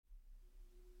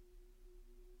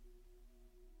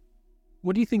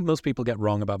What do you think most people get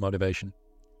wrong about motivation?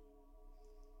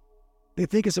 They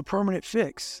think it's a permanent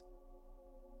fix.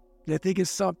 They think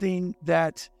it's something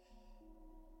that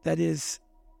is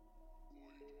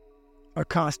a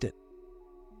constant.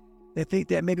 They think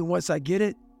that maybe once I get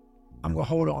it, I'm going to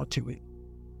hold on to it.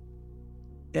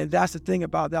 And that's the thing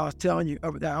about that I was telling you,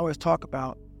 that I always talk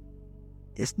about.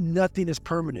 Nothing is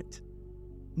permanent.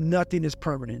 Nothing is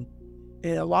permanent.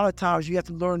 And a lot of times you have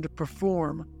to learn to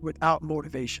perform without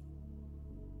motivation.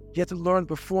 You have to learn to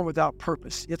perform without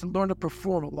purpose. You have to learn to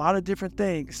perform a lot of different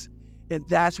things. And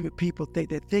that's what people think.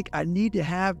 They think I need to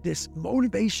have this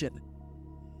motivation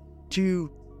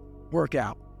to work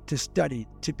out, to study,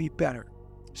 to be better.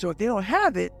 So if they don't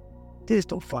have it, they just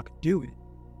don't fucking do it.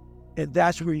 And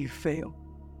that's where you fail.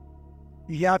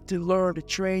 You have to learn to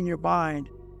train your mind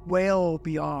well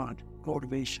beyond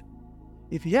motivation.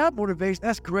 If you have motivation,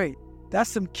 that's great. That's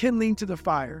some kindling to the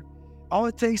fire. All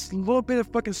it takes is a little bit of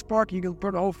fucking spark and you can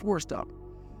burn the whole forest up.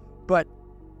 But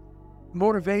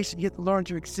motivation, you have to learn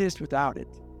to exist without it.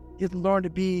 You have to learn to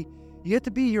be, you have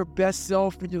to be your best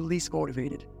self when you're least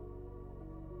motivated.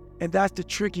 And that's the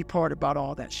tricky part about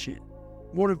all that shit.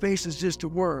 Motivation is just a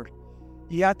word.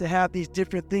 You have to have these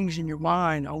different things in your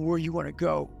mind on where you want to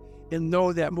go and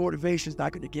know that motivation is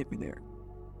not going to get me there.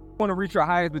 You want to reach your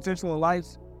highest potential in life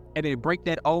and then break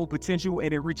that old potential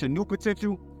and then reach a new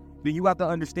potential, then you have to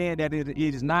understand that it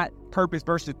is not purpose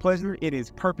versus pleasure. It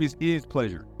is purpose is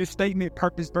pleasure. This statement,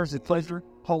 purpose versus pleasure,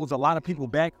 holds a lot of people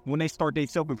back when they start their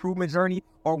self-improvement journey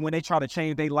or when they try to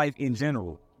change their life in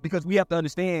general. Because we have to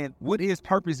understand what is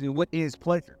purpose and what is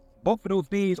pleasure. Both of those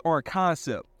things are a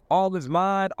concept. All is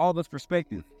mind, all is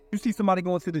perspective. You see somebody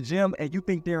going to the gym and you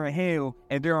think they're in hell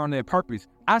and they're on their purpose.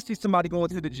 I see somebody going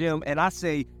to the gym and I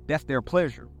say that's their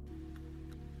pleasure.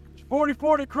 It's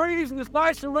 44 degrees and it's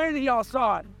nice and rainy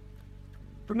outside.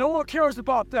 But no one cares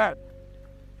about that.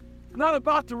 It's not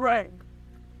about the rain.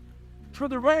 It's what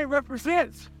the rain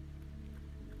represents.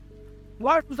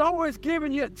 Life is always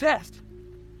giving you a test.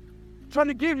 Trying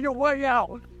to give you a way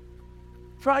out.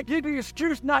 Trying to give you an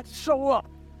excuse not to show up.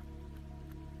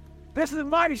 This is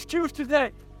my excuse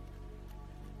today.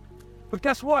 But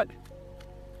guess what?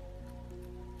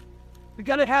 You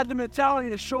gotta have the mentality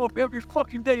to show up every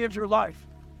fucking day of your life.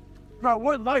 No matter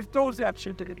what life throws at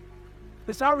you today.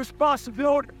 It's our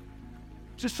responsibility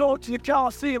to show up to the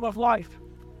Coliseum of life.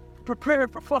 Preparing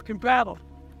for fucking battle.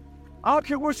 I don't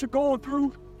care what you're going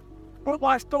through, what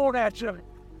life's throwing at you.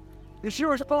 It's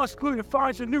your responsibility to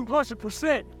find your new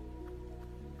 100%.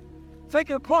 Take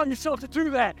it upon yourself to do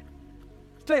that.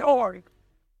 Stay hard.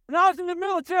 When I was in the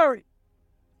military,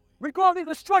 we go on these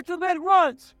instructor-led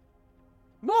runs.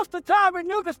 Most of the time, we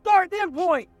knew the start and end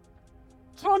point.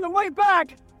 So on the way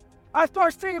back, I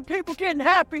started seeing people getting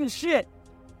happy and shit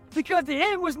because the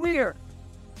end was near.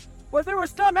 But there were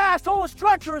some asshole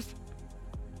instructors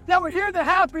that would hear the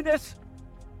happiness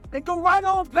and go right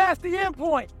on past the end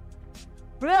point.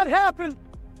 When that happened,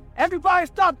 everybody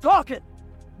stopped talking.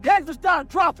 Heads would start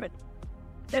dropping.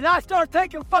 And I started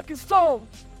taking fucking souls.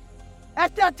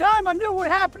 At that time, I knew what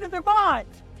happened in their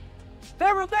minds.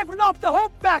 They were living off the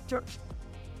hope factor.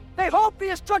 They hoped the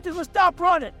instructors would stop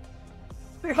running.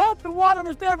 They hoped the water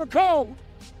was never cold.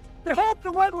 They hoped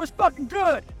the weather was fucking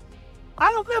good.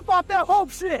 I don't live off that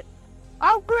hope shit.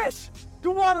 I wish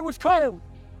the water was cold.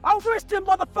 I wish them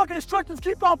motherfucking instructors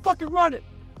keep on fucking running.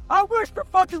 I wish for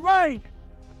fucking rain.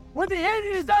 When the end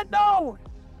is unknown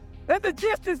and the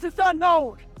distance is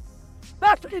unknown,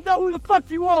 that's when you know who the fuck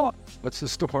you are. What's the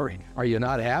story? Are you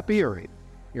not happy, or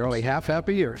you're only half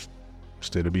happy, or?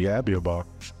 Still to be happy about.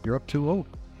 You're up too old.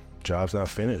 Job's not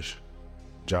finished.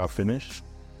 Job finished?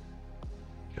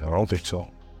 I don't think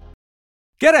so.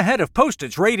 Get ahead of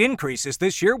postage rate increases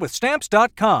this year with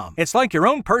Stamps.com. It's like your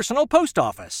own personal post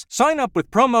office. Sign up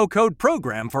with promo code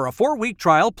PROGRAM for a 4-week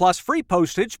trial plus free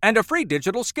postage and a free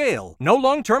digital scale. No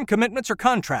long-term commitments or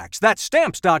contracts. That's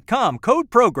Stamps.com,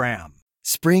 code PROGRAM.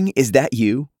 Spring, is that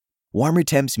you? Warmer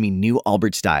temps mean new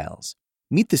Allbirds styles.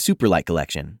 Meet the Superlight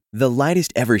Collection, the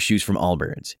lightest ever shoes from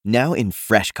Allbirds, now in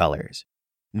fresh colors.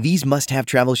 These must-have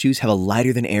travel shoes have a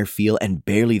lighter-than-air feel and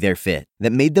barely their fit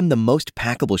that made them the most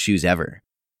packable shoes ever.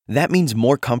 That means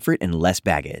more comfort and less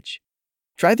baggage.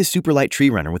 Try the Superlight Tree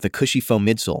Runner with a cushy foam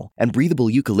midsole and breathable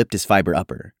eucalyptus fiber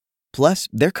upper. Plus,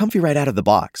 they're comfy right out of the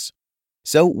box.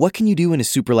 So, what can you do in a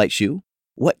Superlight shoe?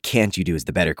 What can't you do is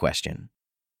the better question.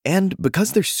 And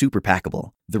because they're super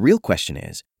packable, the real question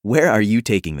is, where are you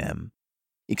taking them?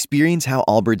 Experience how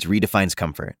Allbirds redefines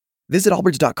comfort. Visit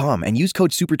allbirds.com and use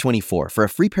code SUPER24 for a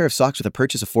free pair of socks with a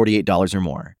purchase of $48 or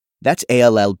more. That's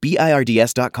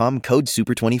ALLBIRDS.com, code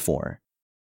SUPER24.